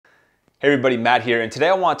Hey everybody, Matt here, and today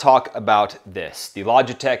I want to talk about this, the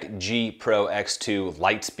Logitech G Pro X2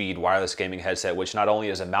 Lightspeed wireless gaming headset, which not only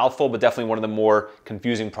is a mouthful, but definitely one of the more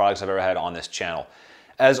confusing products I've ever had on this channel.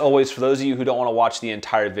 As always, for those of you who don't want to watch the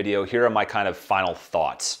entire video, here are my kind of final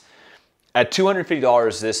thoughts. At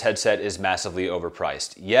 $250, this headset is massively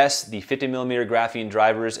overpriced. Yes, the 50mm graphene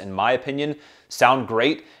drivers, in my opinion, sound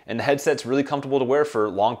great, and the headset's really comfortable to wear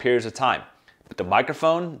for long periods of time. But the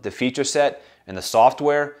microphone, the feature set, and the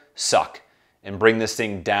software suck and bring this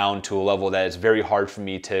thing down to a level that is very hard for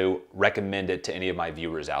me to recommend it to any of my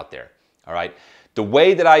viewers out there. All right. The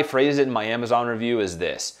way that I phrase it in my Amazon review is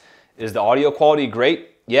this. Is the audio quality great?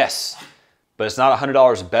 Yes, but it's not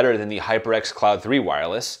 $100 better than the HyperX Cloud 3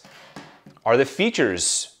 wireless. Are the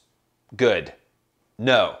features good?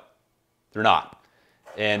 No, they're not.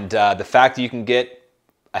 And the fact that you can get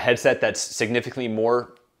a headset that's significantly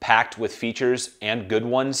more packed with features and good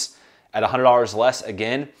ones at $100 less,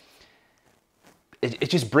 again,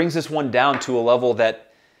 it just brings this one down to a level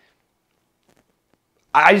that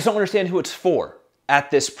I just don't understand who it's for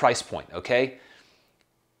at this price point, okay?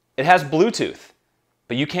 It has Bluetooth,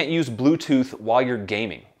 but you can't use Bluetooth while you're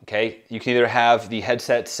gaming, okay? You can either have the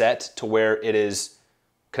headset set to where it is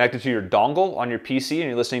connected to your dongle on your PC and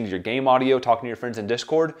you're listening to your game audio, talking to your friends in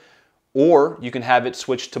Discord, or you can have it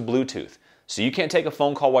switched to Bluetooth. So you can't take a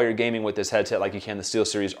phone call while you're gaming with this headset like you can the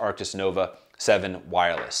SteelSeries Arctis Nova 7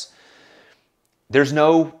 wireless. There's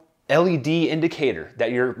no LED indicator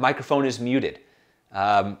that your microphone is muted.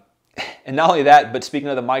 And not only that, but speaking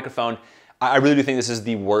of the microphone, I really do think this is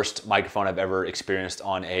the worst microphone I've ever experienced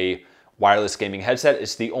on a wireless gaming headset.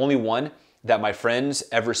 It's the only one that my friends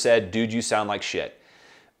ever said, dude, you sound like shit.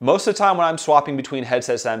 Most of the time when I'm swapping between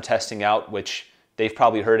headsets that I'm testing out, which they've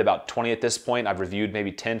probably heard about 20 at this point. I've reviewed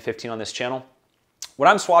maybe 10, 15 on this channel. When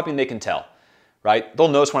I'm swapping, they can tell, right? They'll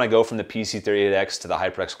notice when I go from the PC38X to the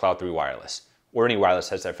HyperX Cloud 3 wireless, or any wireless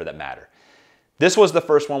headset for that matter. This was the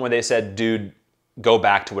first one where they said, dude, go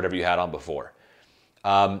back to whatever you had on before.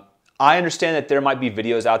 I understand that there might be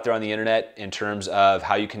videos out there on the internet in terms of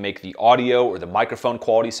how you can make the audio or the microphone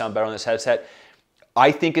quality sound better on this headset.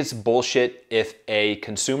 I think it's bullshit if a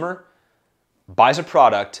consumer buys a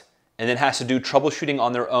product and then has to do troubleshooting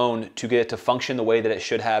on their own to get it to function the way that it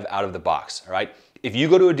should have out of the box, all right? If you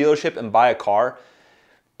go to a dealership and buy a car,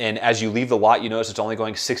 and as you leave the lot, you notice it's only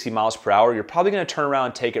going 60 miles per hour, you're probably gonna turn around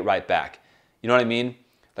and take it right back. You know what I mean?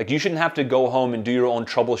 Like, you shouldn't have to go home and do your own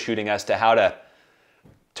troubleshooting as to how to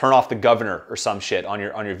turn off the governor or some shit on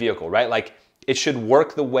your vehicle, right? Like, it should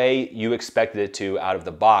work the way you expected it to out of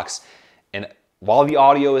the box. And while the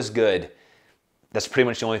audio is good, that's pretty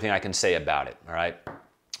much the only thing I can say about it, all right?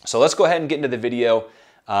 So let's go ahead and get into the video.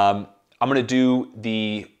 I'm gonna do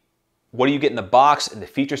the what do you get in the box and the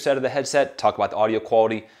feature set of the headset, talk about the audio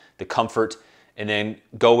quality, the comfort, and then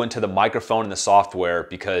go into the microphone and the software,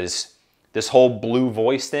 because this whole blue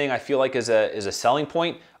voice thing I feel like is a selling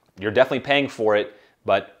point. You're definitely paying for it,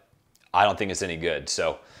 but I don't think it's any good.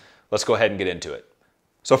 So let's go ahead and get into it.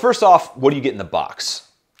 So first off, what do you get in the box?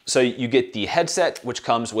 So you get the headset, which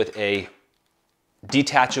comes with a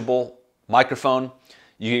detachable microphone.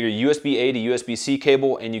 You get your USB-A to USB-C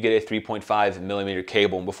cable, and you get a 3.5mm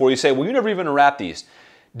cable. And before you say, well, you never even unwrap these.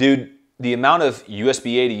 Dude, the amount of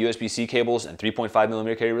USB-A to USB-C cables and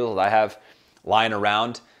 3.5mm cables that I have lying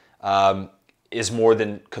around is more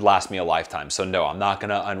than could last me a lifetime. So no, I'm not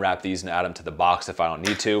gonna unwrap these and add them to the box if I don't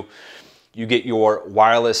need to. You get your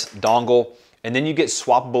wireless dongle, and then you get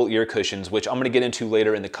swappable ear cushions, which I'm gonna get into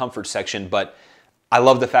later in the comfort section, but I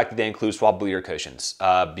love the fact that they include swappable ear cushions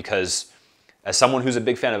because as someone who's a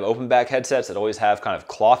big fan of open back headsets that always have kind of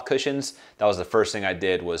cloth cushions, that was the first thing I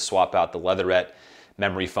did, was swap out the leatherette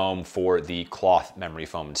memory foam for the cloth memory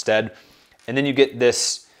foam instead. And then you get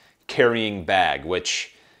this carrying bag,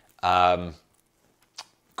 which, cool,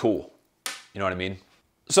 you know what I mean?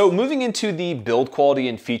 So moving into the build quality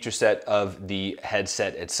and feature set of the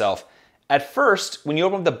headset itself. At first, when you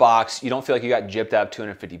open up the box, you don't feel like you got gypped out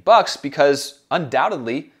of $250 because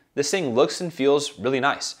undoubtedly this thing looks and feels really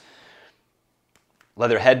nice.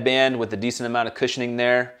 Leather headband with a decent amount of cushioning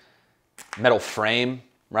there, metal frame,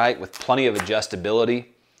 right, with plenty of adjustability.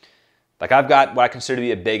 Like, I've got what I consider to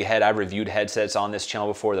be a big head. I've reviewed headsets on this channel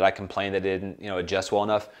before that I complained that didn't, adjust well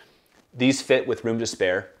enough. These fit with room to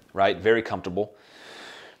spare, right? Very comfortable.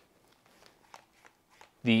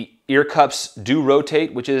 The ear cups do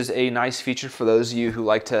rotate, which is a nice feature for those of you who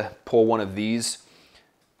like to pull one of these.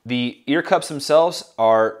 The ear cups themselves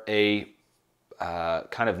are a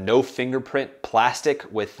kind of no fingerprint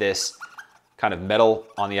plastic with this kind of metal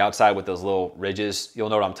on the outside with those little ridges. You'll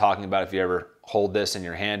know what I'm talking about if you ever hold this in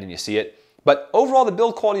your hand and you see it. But overall, the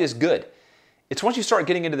build quality is good. It's once you start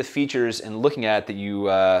getting into the features and looking at it that you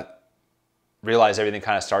realize everything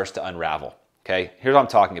kind of starts to unravel, okay? Here's what I'm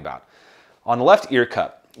talking about. On the left ear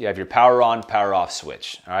cup, you have your power on, power off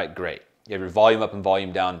switch. All right, great. You have your volume up and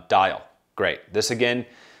volume down dial. Great. This again,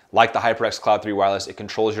 like the HyperX Cloud 3 Wireless, it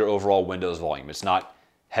controls your overall Windows volume. It's not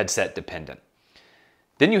headset dependent.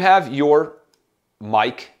 Then you have your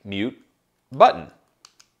mic mute button.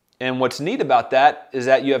 And what's neat about that is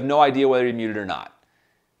that you have no idea whether you're muted or not,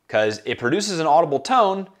 because it produces an audible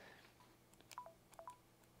tone,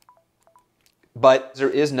 but there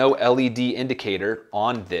is no LED indicator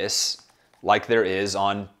on this like there is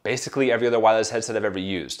on basically every other wireless headset I've ever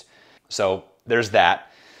used. So there's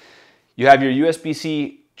that. You have your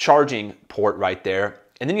USB-C charging port right there,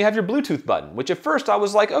 and then you have your Bluetooth button, which at first I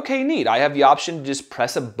was like, okay, neat. I have the option to just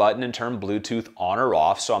press a button and turn Bluetooth on or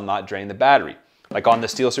off so I'm not draining the battery. Like on the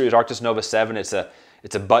SteelSeries Arctis Nova 7, it's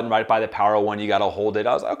a button right by the power one. You got to hold it.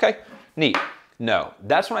 I was like, okay, neat. No,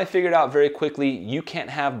 that's when I figured out very quickly you can't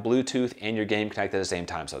have Bluetooth and your game connected at the same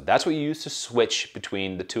time. So that's what you use to switch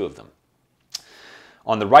between the two of them.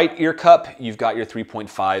 On the right ear cup, you've got your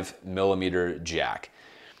 3.5 millimeter jack.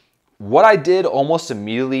 What I did almost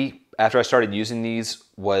immediately after I started using these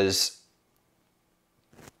was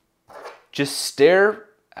just stare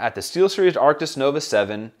at the SteelSeries Arctis Nova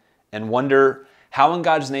 7 and wonder how in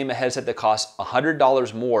God's name a headset that costs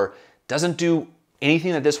 $100 more doesn't do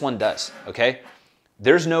anything that this one does, okay?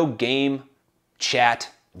 There's no game, chat,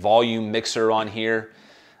 volume mixer on here.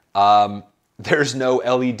 There's no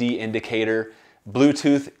LED indicator.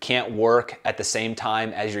 Bluetooth can't work at the same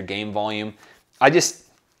time as your game volume.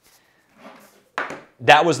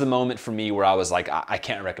 That was the moment for me where I was like, I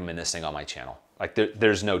can't recommend this thing on my channel. Like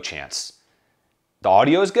there's no chance. The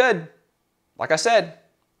audio is good. Like I said,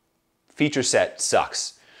 feature set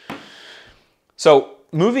sucks. So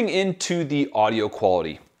moving into the audio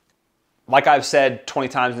quality. Like I've said 20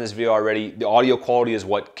 times in this video already, the audio quality is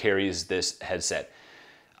what carries this headset.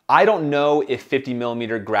 I don't know if 50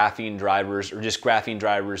 millimeter graphene drivers or just graphene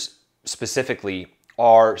drivers specifically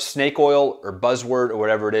are snake oil or buzzword or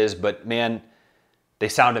whatever it is, but man, they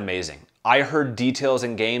sound amazing. I heard details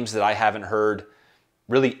in games that I haven't heard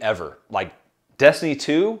really ever. Like Destiny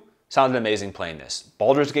 2 sounded amazing playing this.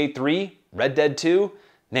 Baldur's Gate 3, Red Dead 2,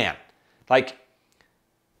 man, like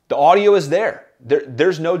the audio is there.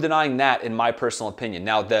 There's no denying that in my personal opinion.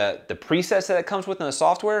 Now, the presets that it comes with in the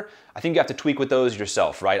software, I think you have to tweak with those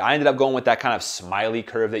yourself, right? I ended up going with that kind of smiley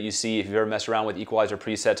curve that you see if you've ever messed around with equalizer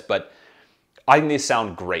presets, but I think they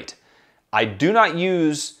sound great. I do not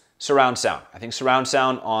use surround sound. I think surround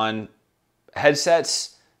sound on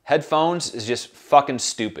headsets, headphones is just fucking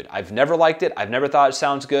stupid. I've never liked it. I've never thought it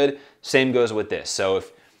sounds good. Same goes with this. So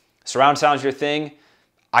if surround sound is your thing,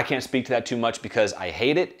 I can't speak to that too much because I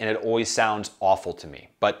hate it and it always sounds awful to me.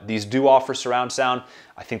 But these do offer surround sound.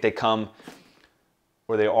 I think they come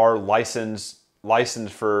where they are licensed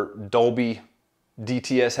for Dolby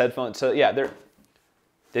DTS headphones. So yeah,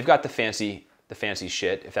 they've got the fancy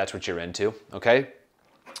shit if that's what you're into, okay?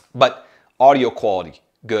 But audio quality,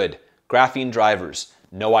 good. Graphene drivers,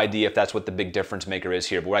 no idea if that's what the big difference maker is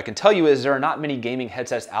here. But what I can tell you is there are not many gaming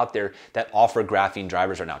headsets out there that offer graphene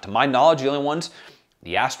drivers right now. To my knowledge, the only ones,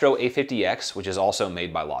 the Astro A50X, which is also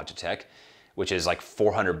made by Logitech, which is like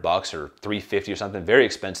 $400 or $350 or something, very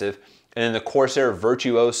expensive. And then the Corsair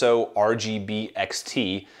Virtuoso RGB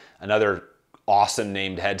XT, another awesome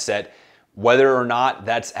named headset. Whether or not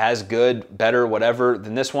that's as good, better, whatever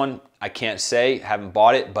than this one, I can't say, haven't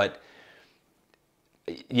bought it, but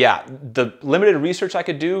yeah, the limited research I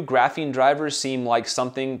could do, graphene drivers seem like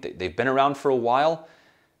something, they've been around for a while,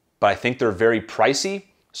 but I think they're very pricey.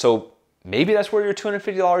 So maybe that's where your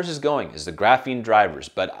 $250 is going, is the graphene drivers.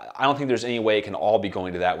 But I don't think there's any way it can all be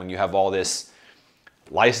going to that when you have all this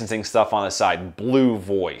licensing stuff on the side. Blue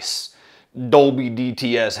Voice, Dolby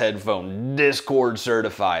DTS headphone, Discord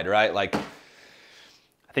certified, right? Like,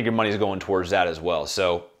 I think your money's going towards that as well.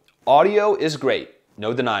 So audio is great,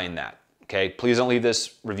 no denying that. Okay, please don't leave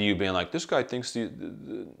this review being like, this guy thinks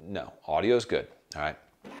no, audio is good, all right?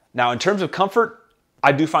 Now, in terms of comfort,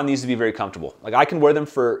 I do find these to be very comfortable. Like, I can wear them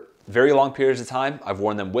for very long periods of time. I've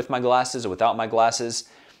worn them with my glasses or without my glasses.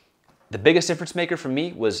 The biggest difference maker for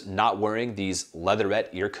me was not wearing these leatherette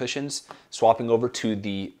ear cushions, swapping over to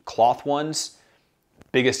the cloth ones.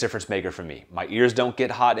 Biggest difference maker for me. My ears don't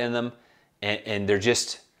get hot in them, and they're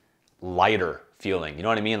just lighter feeling. You know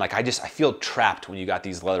what I mean? Like I feel trapped when you got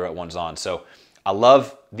these leatherette ones on. So I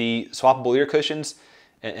love the swappable ear cushions,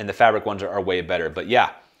 and the fabric ones are way better. But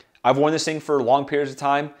yeah, I've worn this thing for long periods of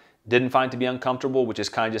time. Didn't find it to be uncomfortable, which is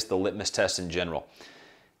kind of just the litmus test in general.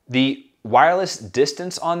 The wireless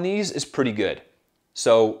distance on these is pretty good.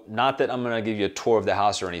 So not that I'm gonna give you a tour of the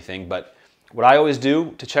house or anything, but what I always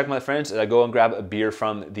do to check my friends is I go and grab a beer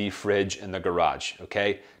from the fridge in the garage,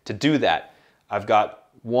 okay? To do that, I've got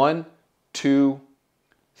 1, 2,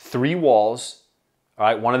 3 walls, all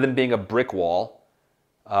right? One of them being a brick wall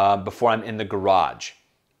before I'm in the garage.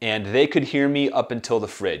 And they could hear me up until the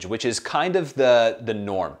fridge, which is kind of the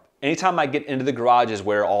norm. Anytime I get into the garage is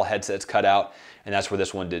where all headsets cut out, and that's where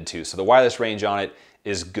this one did too. So the wireless range on it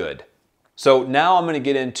is good. So now I'm gonna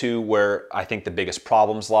get into where I think the biggest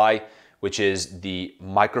problems lie, which is the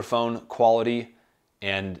microphone quality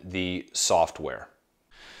and the software.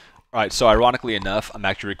 All right, so ironically enough, I'm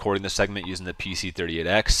actually recording this segment using the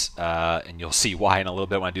PC38X, and you'll see why in a little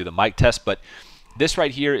bit when I do the mic test, but this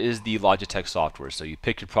right here is the Logitech software. So you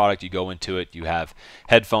pick your product, you go into it, you have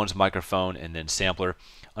headphones, microphone, and then sampler.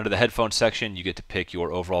 Under the headphone section, you get to pick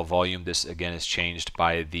your overall volume. This again is changed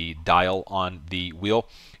by the dial on the wheel.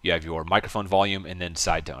 You have your microphone volume and then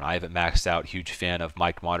side tone. I have it maxed out, huge fan of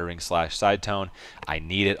mic monitoring / side tone. I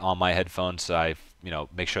need it on my headphones, so I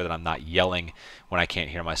make sure that I'm not yelling when I can't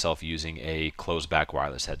hear myself using a closed back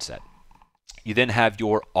wireless headset. You then have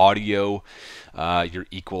your audio, your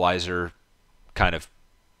equalizer kind of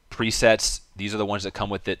presets. These are the ones that come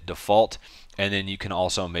with it default, and then you can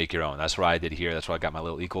also make your own. That's what I did here. That's why I got my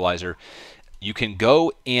little equalizer. You can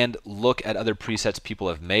go and look at other presets people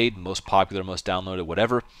have made, most popular, most downloaded,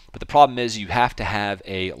 whatever. But the problem is you have to have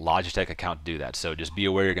a Logitech account to do that. So just be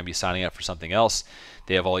aware you're going to be signing up for something else.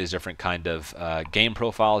 They have all these different kind of game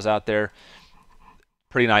profiles out there.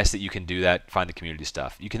 Pretty nice that you can do that, find the community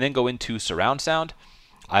stuff. You can then go into surround sound.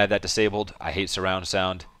 I have that disabled. I hate surround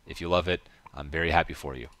sound. If you love it, I'm very happy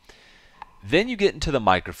for you. Then you get into the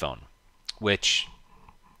microphone, which,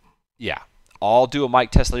 yeah, I'll do a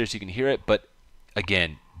mic test later so you can hear it, but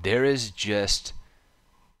again, there is just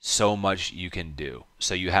so much you can do.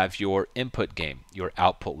 So you have your input gain, your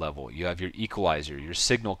output level, you have your equalizer, your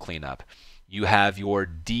signal cleanup, you have your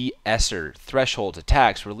de-esser, thresholds,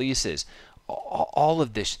 attacks, releases, all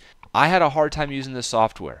of this. I had a hard time using this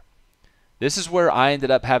software. This is where I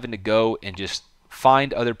ended up having to go and just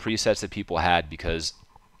find other presets that people had because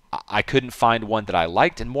I couldn't find one that I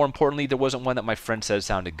liked, and more importantly, there wasn't one that my friend said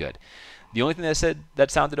sounded good. The only thing that said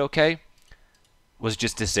that sounded okay was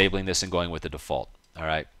just disabling this and going with the default. All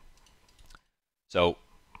right. So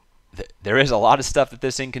there is a lot of stuff that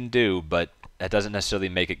this thing can do, but that doesn't necessarily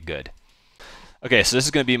make it good. Okay, so this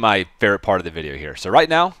is going to be my favorite part of the video here. So right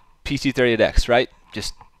now, PC38X, right?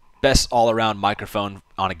 Just best all-around microphone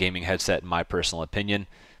on a gaming headset in my personal opinion.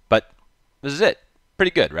 But this is it.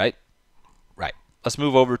 Pretty good, right? Right. Let's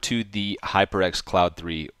move over to the HyperX Cloud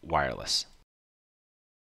 3 wireless.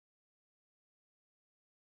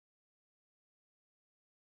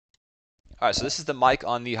 All right, so this is the mic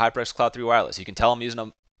on the HyperX Cloud 3 wireless. You can tell I'm using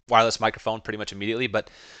a wireless microphone pretty much immediately, but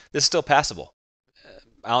this is still passable.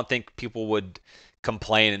 I don't think people would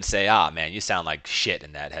complain and say, ah, man, you sound like shit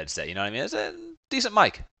in that headset. You know what I mean? It's a decent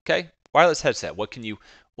mic, okay? Wireless headset. What do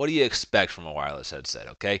you expect from a wireless headset,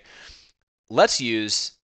 okay? Let's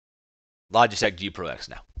use Logitech G Pro X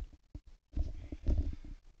now.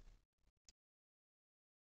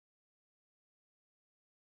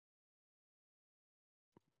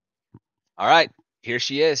 All right, here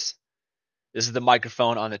she is. This is the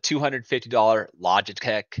microphone on the $250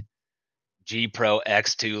 Logitech G Pro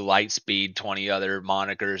X2 Lightspeed, 20 other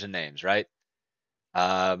monikers and names, right?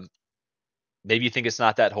 Maybe you think it's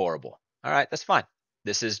not that horrible. All right, that's fine.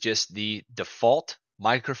 This is just the default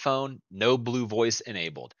microphone, no Blue Voice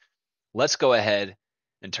enabled. Let's go ahead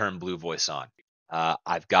and turn Blue Voice on.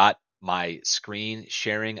 I've got my screen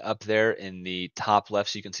sharing up there in the top left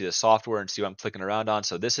so you can see the software and see what I'm clicking around on.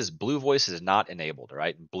 So this is Blue Voice is not enabled, all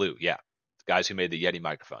right? Blue, yeah. The guys who made the Yeti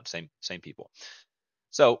microphone, same people.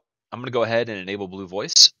 So I'm going to go ahead and enable Blue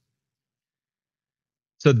Voice.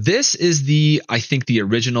 So this is I think the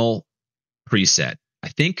original preset. I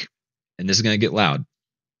think, and this is going to get loud,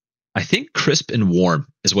 I think crisp and warm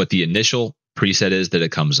is what the initial preset is that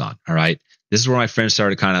it comes on, all right? This is where my friends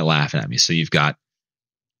started kind of laughing at me. So you've got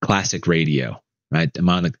classic radio, right?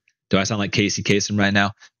 Do I sound like Casey Kasem right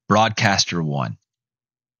now? Broadcaster 1,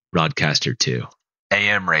 Broadcaster 2,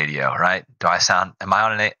 AM radio, right? Am I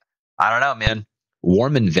on an I don't know, man.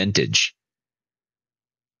 Warm and vintage.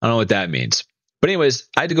 I don't know what that means. But anyways,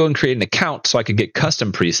 I had to go and create an account so I could get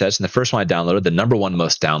custom presets. And the first one I downloaded, the number one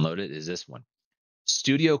most downloaded, is this one.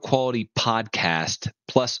 Studio quality podcast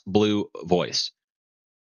plus Blue Voice.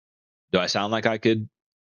 Do I sound like I could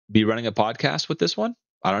be running a podcast with this one?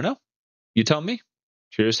 I don't know. You tell me.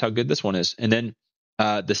 Curious how good this one is. And then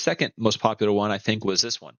the second most popular one, I think, was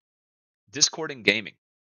this one. Discord and gaming.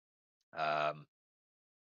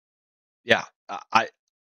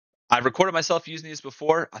 I've recorded myself using these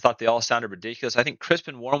before. I thought they all sounded ridiculous. I think crisp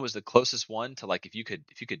and warm was the closest one to like if you could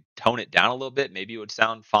tone it down a little bit, maybe it would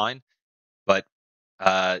sound fine. But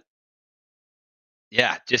uh,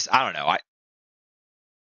 yeah, just I don't know.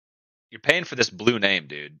 You're paying for this blue name,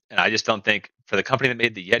 dude, and I just don't think for the company that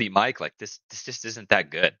made the Yeti mic, like this just isn't that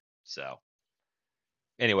good. So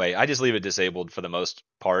anyway, I just leave it disabled for the most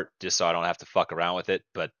part, just so I don't have to fuck around with it.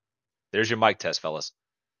 But there's your mic test, fellas.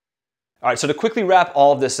 All right, so to quickly wrap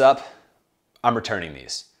all of this up, I'm returning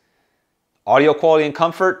these. Audio quality and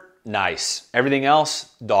comfort, nice. Everything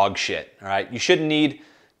else, dog shit, all right? You shouldn't need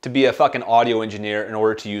to be a fucking audio engineer in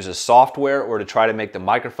order to use a software or to try to make the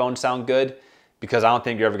microphone sound good, because I don't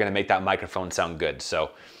think you're ever gonna make that microphone sound good.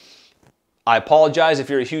 So I apologize if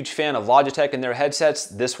you're a huge fan of Logitech and their headsets.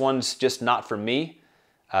 This one's just not for me.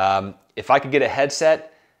 If I could get a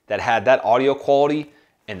headset that had that audio quality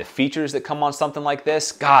and the features that come on something like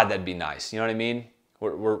this, God, that'd be nice. You know what I mean?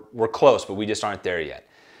 We're close, but we just aren't there yet.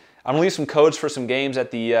 I'm gonna leave some codes for some games at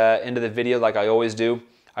the end of the video like I always do.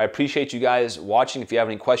 I appreciate you guys watching. If you have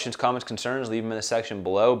any questions, comments, concerns, leave them in the section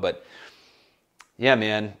below. But yeah,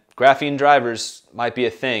 man, graphene drivers might be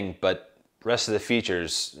a thing, but the rest of the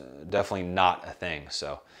features, definitely not a thing.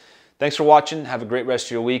 So thanks for watching. Have a great rest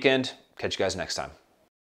of your weekend. Catch you guys next time.